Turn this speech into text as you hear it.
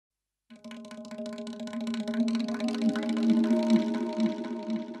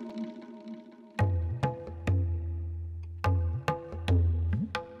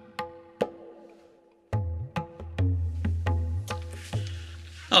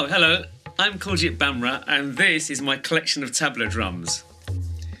Oh, hello, I'm Kuljit Bhamra and this is my collection of tabla drums.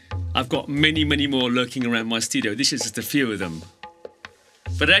 I've got many more lurking around my studio. This is just a few of them.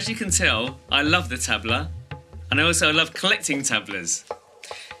 But as you can tell, I love the tabla and I also love collecting tablas.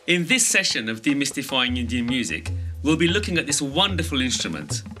 In this session of Demystifying Indian music, we'll be looking at this wonderful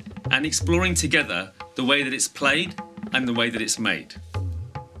instrument and exploring together the way that it's played and the way that it's made.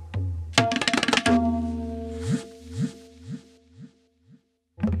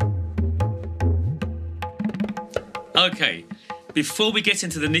 Okay, before we get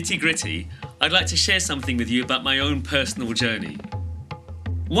into the nitty-gritty, I'd like to share something with you about my own personal journey.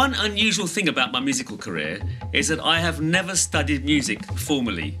 One unusual thing about my musical career is that I have never studied music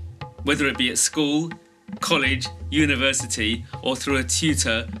formally, whether it be at school, college, university, or through a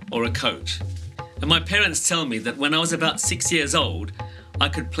tutor or a coach. And my parents tell me that when I was about 6 years old, I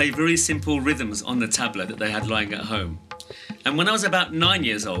could play very simple rhythms on the tabla that they had lying at home. And when I was about 9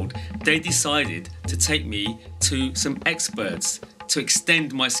 years old, they decided to take me to some experts to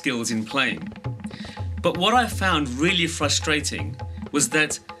extend my skills in playing. But what I found really frustrating was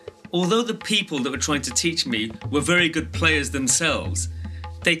that although the people that were trying to teach me were very good players themselves,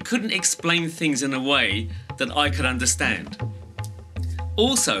 they couldn't explain things in a way that I could understand.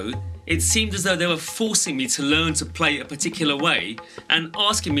 Also, it seemed as though they were forcing me to learn to play a particular way and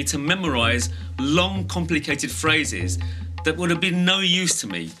asking me to memorize long, complicated phrases that would have been no use to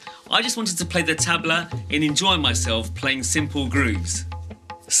me. I just wanted to play the tabla and enjoy myself playing simple grooves.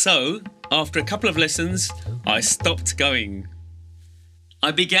 So, after a couple of lessons, I stopped going. I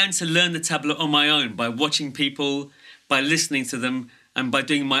began to learn the tabla on my own by watching people, by listening to them, and by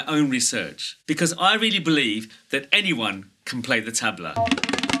doing my own research, because I really believe that anyone can play the tabla.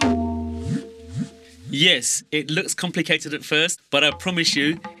 Yes, it looks complicated at first, but I promise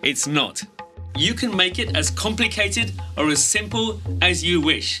you, it's not. You can make it as complicated or as simple as you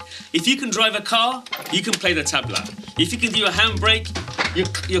wish. If you can drive a car, you can play the tabla. If you can do your handbrake,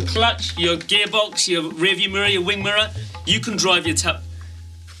 your clutch, your gearbox, your rearview mirror, your wing mirror, you can drive your tabla.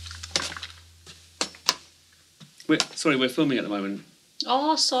 Sorry, we're filming at the moment.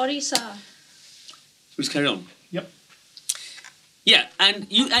 Oh, sorry, sir. We'll just carry on. Yep. Yeah, and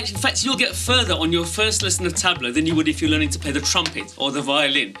you actually, in fact, you'll get further on your first lesson of tabla than you would if you're learning to play the trumpet or the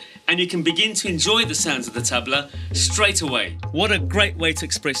violin. And you can begin to enjoy the sounds of the tabla straight away. What a great way to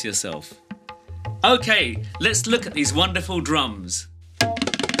express yourself. Okay, let's look at these wonderful drums.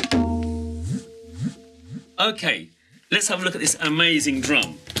 Okay, let's have a look at this amazing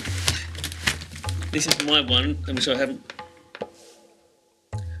drum. This is my one, which I haven't...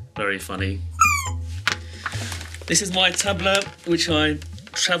 Very funny. This is my tabla, which I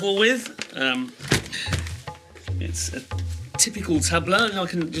travel with. It's a typical tabla, and I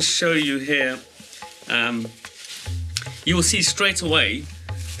can just show you here. You will see straight away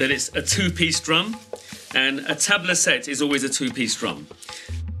that it's a two-piece drum, and a tabla set is always a two-piece drum.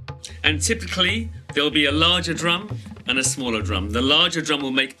 And typically, there'll be a larger drum and a smaller drum. The larger drum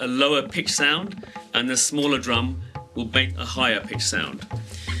will make a lower pitch sound, and the smaller drum will make a higher pitch sound.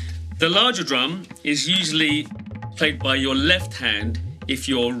 The larger drum is usually played by your left hand if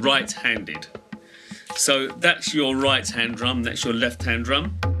you're right-handed. So that's your right-hand drum, that's your left-hand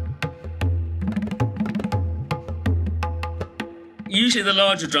drum. Usually the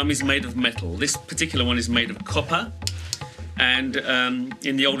larger drum is made of metal. This particular one is made of copper, and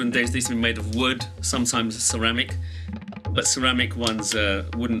in the olden days these were made of wood, sometimes ceramic, but ceramic ones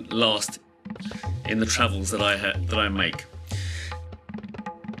wouldn't last in the travels that I make.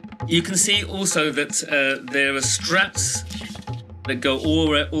 You can see also that there are straps that go all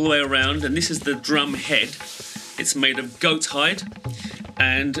the way around, and this is the drum head. It's made of goat hide,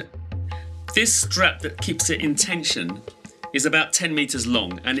 and this strap that keeps it in tension is about 10 meters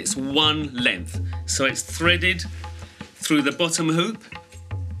long, and it's one length. So it's threaded through the bottom hoop,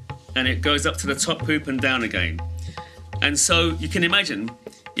 and it goes up to the top hoop and down again. And so you can imagine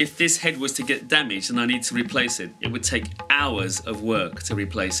if this head was to get damaged and I need to replace it, it would take hours of work to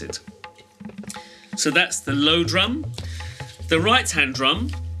replace it. So that's the low drum. The right-hand drum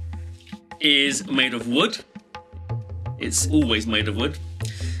is made of wood. It's always made of wood.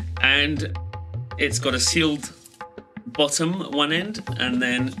 And it's got a sealed bottom at one end, and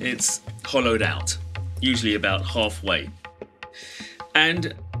then it's hollowed out, usually about halfway.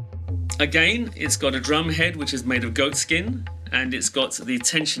 And again, it's got a drum head which is made of goat skin, and it's got the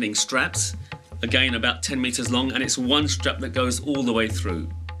tensioning straps, again about 10 meters long, and it's one strap that goes all the way through.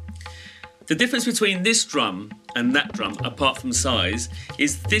 The difference between this drum and that drum, apart from size,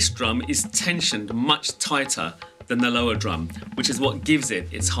 is this drum is tensioned much tighter than the lower drum, which is what gives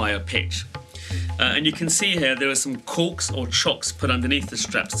it its higher pitch. And you can see here there are some corks or chocks put underneath the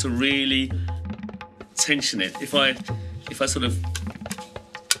straps to really tension it. If I sort of,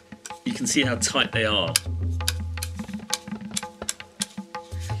 you can see how tight they are.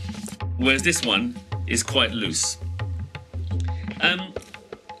 Whereas this one is quite loose.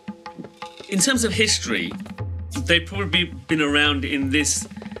 In terms of history, they've probably been around in this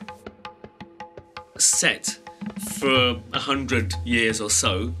set for 100 years or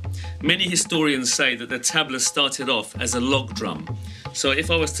so. Many historians say that the tabla started off as a log drum. So if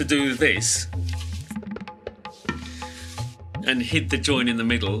I was to do this and hit the joint in the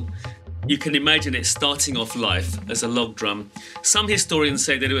middle, you can imagine it starting off life as a log drum. Some historians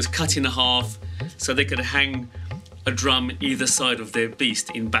say that it was cut in half so they could hang a drum either side of their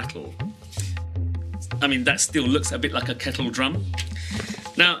beast in battle. I mean, that still looks a bit like a kettle drum.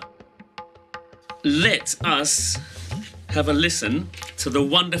 Now, let us have a listen to the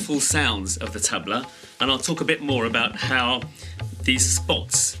wonderful sounds of the tabla, and I'll talk a bit more about how these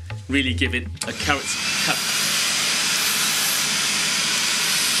spots really give it a character.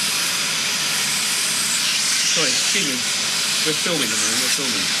 Sorry, excuse me. We're filming at the moment, we're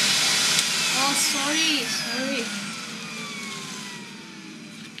filming. Oh, sorry.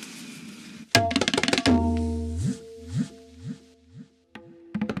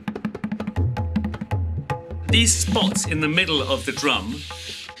 These spots in the middle of the drum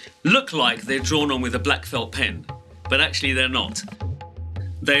look like they're drawn on with a black felt pen, but actually they're not.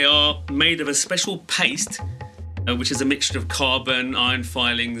 They are made of a special paste, which is a mixture of carbon, iron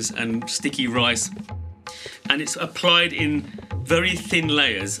filings and sticky rice. And it's applied in very thin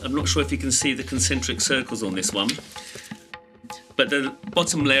layers. I'm not sure if you can see the concentric circles on this one, but the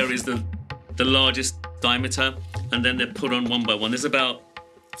bottom layer is the largest diameter, and then they're put on one by one. There's about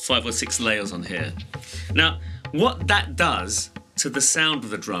 5 or 6 layers on here. Now, what that does to the sound of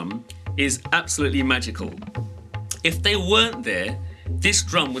the drum is absolutely magical. If they weren't there, this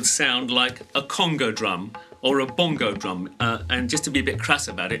drum would sound like a Congo drum or a bongo drum, and just to be a bit crass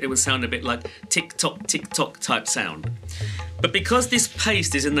about it, it would sound a bit like tick-tock type sound. But because this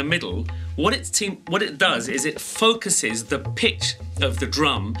paste is in the middle, what it does is it focuses the pitch of the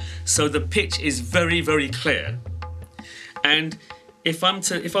drum so the pitch is very, very clear. And if I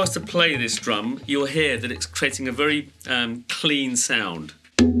was to play this drum, you'll hear that it's creating a very clean sound.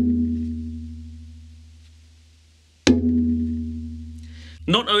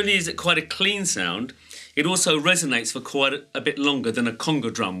 Not only is it quite a clean sound, it also resonates for quite a bit longer than a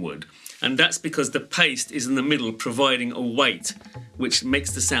Congo drum would. And that's because the paste is in the middle, providing a weight which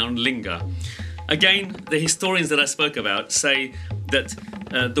makes the sound linger. Again, the historians that I spoke about say that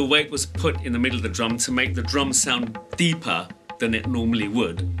the weight was put in the middle of the drum to make the drum sound deeper than it normally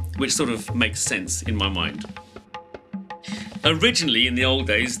would, which sort of makes sense in my mind. Originally, in the old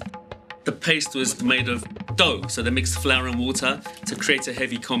days, the paste was made of dough, so they mixed flour and water to create a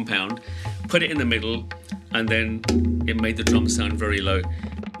heavy compound, put it in the middle, and then it made the drum sound very low.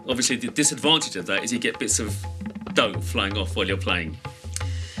 Obviously, the disadvantage of that is you get bits of dough flying off while you're playing.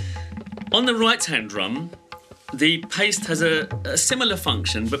 On the right-hand drum, the paste has a similar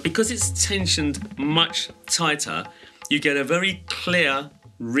function, but because it's tensioned much tighter, you get a very clear,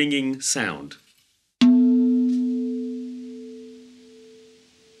 ringing sound.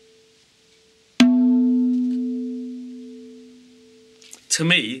 To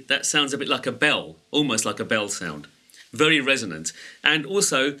me, that sounds a bit like a bell, almost like a bell sound. Very resonant, and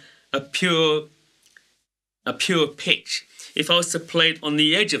also a pure pitch. If I was to play it on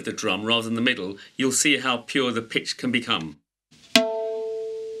the edge of the drum rather than the middle, you'll see how pure the pitch can become.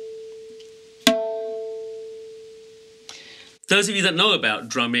 Those of you that know about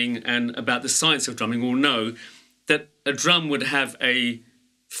drumming and about the science of drumming will know that a drum would have a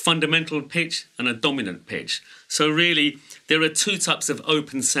fundamental pitch and a dominant pitch. So really, there are 2 types of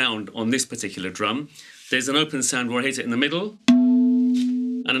open sound on this particular drum. There's an open sound where I hit it in the middle,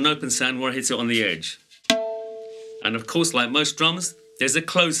 and an open sound where I hit it on the edge. And of course, like most drums, there's a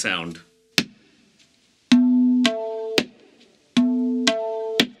closed sound.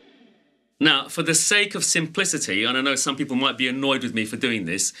 Now, for the sake of simplicity, and I know some people might be annoyed with me for doing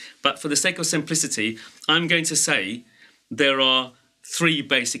this, but for the sake of simplicity, I'm going to say there are 3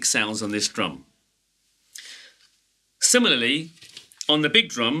 basic sounds on this drum. Similarly, on the big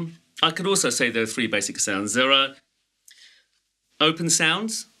drum, I could also say there are 3 basic sounds. There are open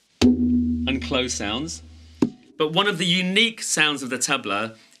sounds and closed sounds, but one of the unique sounds of the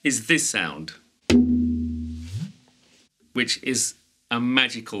tabla is this sound, which is a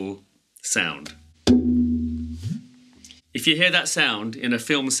magical sound. If you hear that sound in a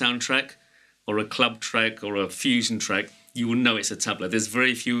film soundtrack or a club track or a fusion track, you will know it's a tabla. There's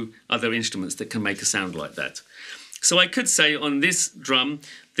very few other instruments that can make a sound like that. So I could say on this drum,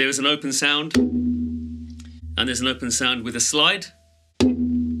 there is an open sound, and there's an open sound with a slide,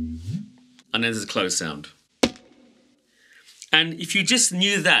 and then there's a closed sound. And if you just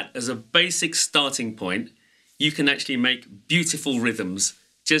knew that as a basic starting point, you can actually make beautiful rhythms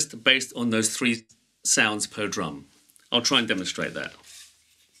just based on those 3 sounds per drum. I'll try and demonstrate that.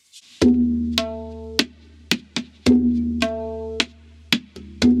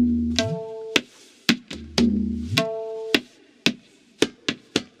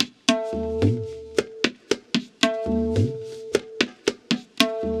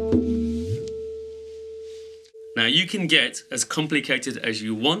 Now, you can get as complicated as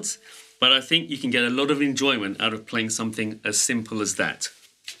you want, but I think you can get a lot of enjoyment out of playing something as simple as that.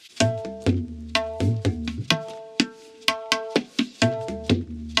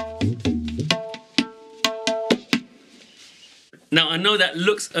 Now, I know that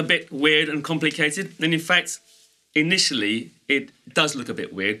looks a bit weird and complicated, and in fact, initially, it does look a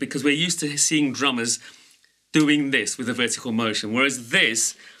bit weird because we're used to seeing drummers doing this with a vertical motion, whereas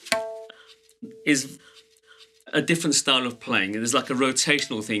this is a different style of playing. There's like a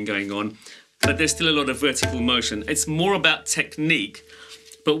rotational thing going on, but there's still a lot of vertical motion. It's more about technique,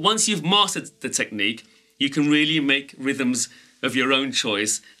 but once you've mastered the technique, you can really make rhythms of your own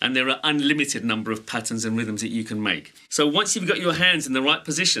choice, and there are unlimited number of patterns and rhythms that you can make. So once you've got your hands in the right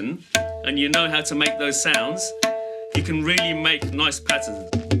position and you know how to make those sounds, you can really make nice patterns.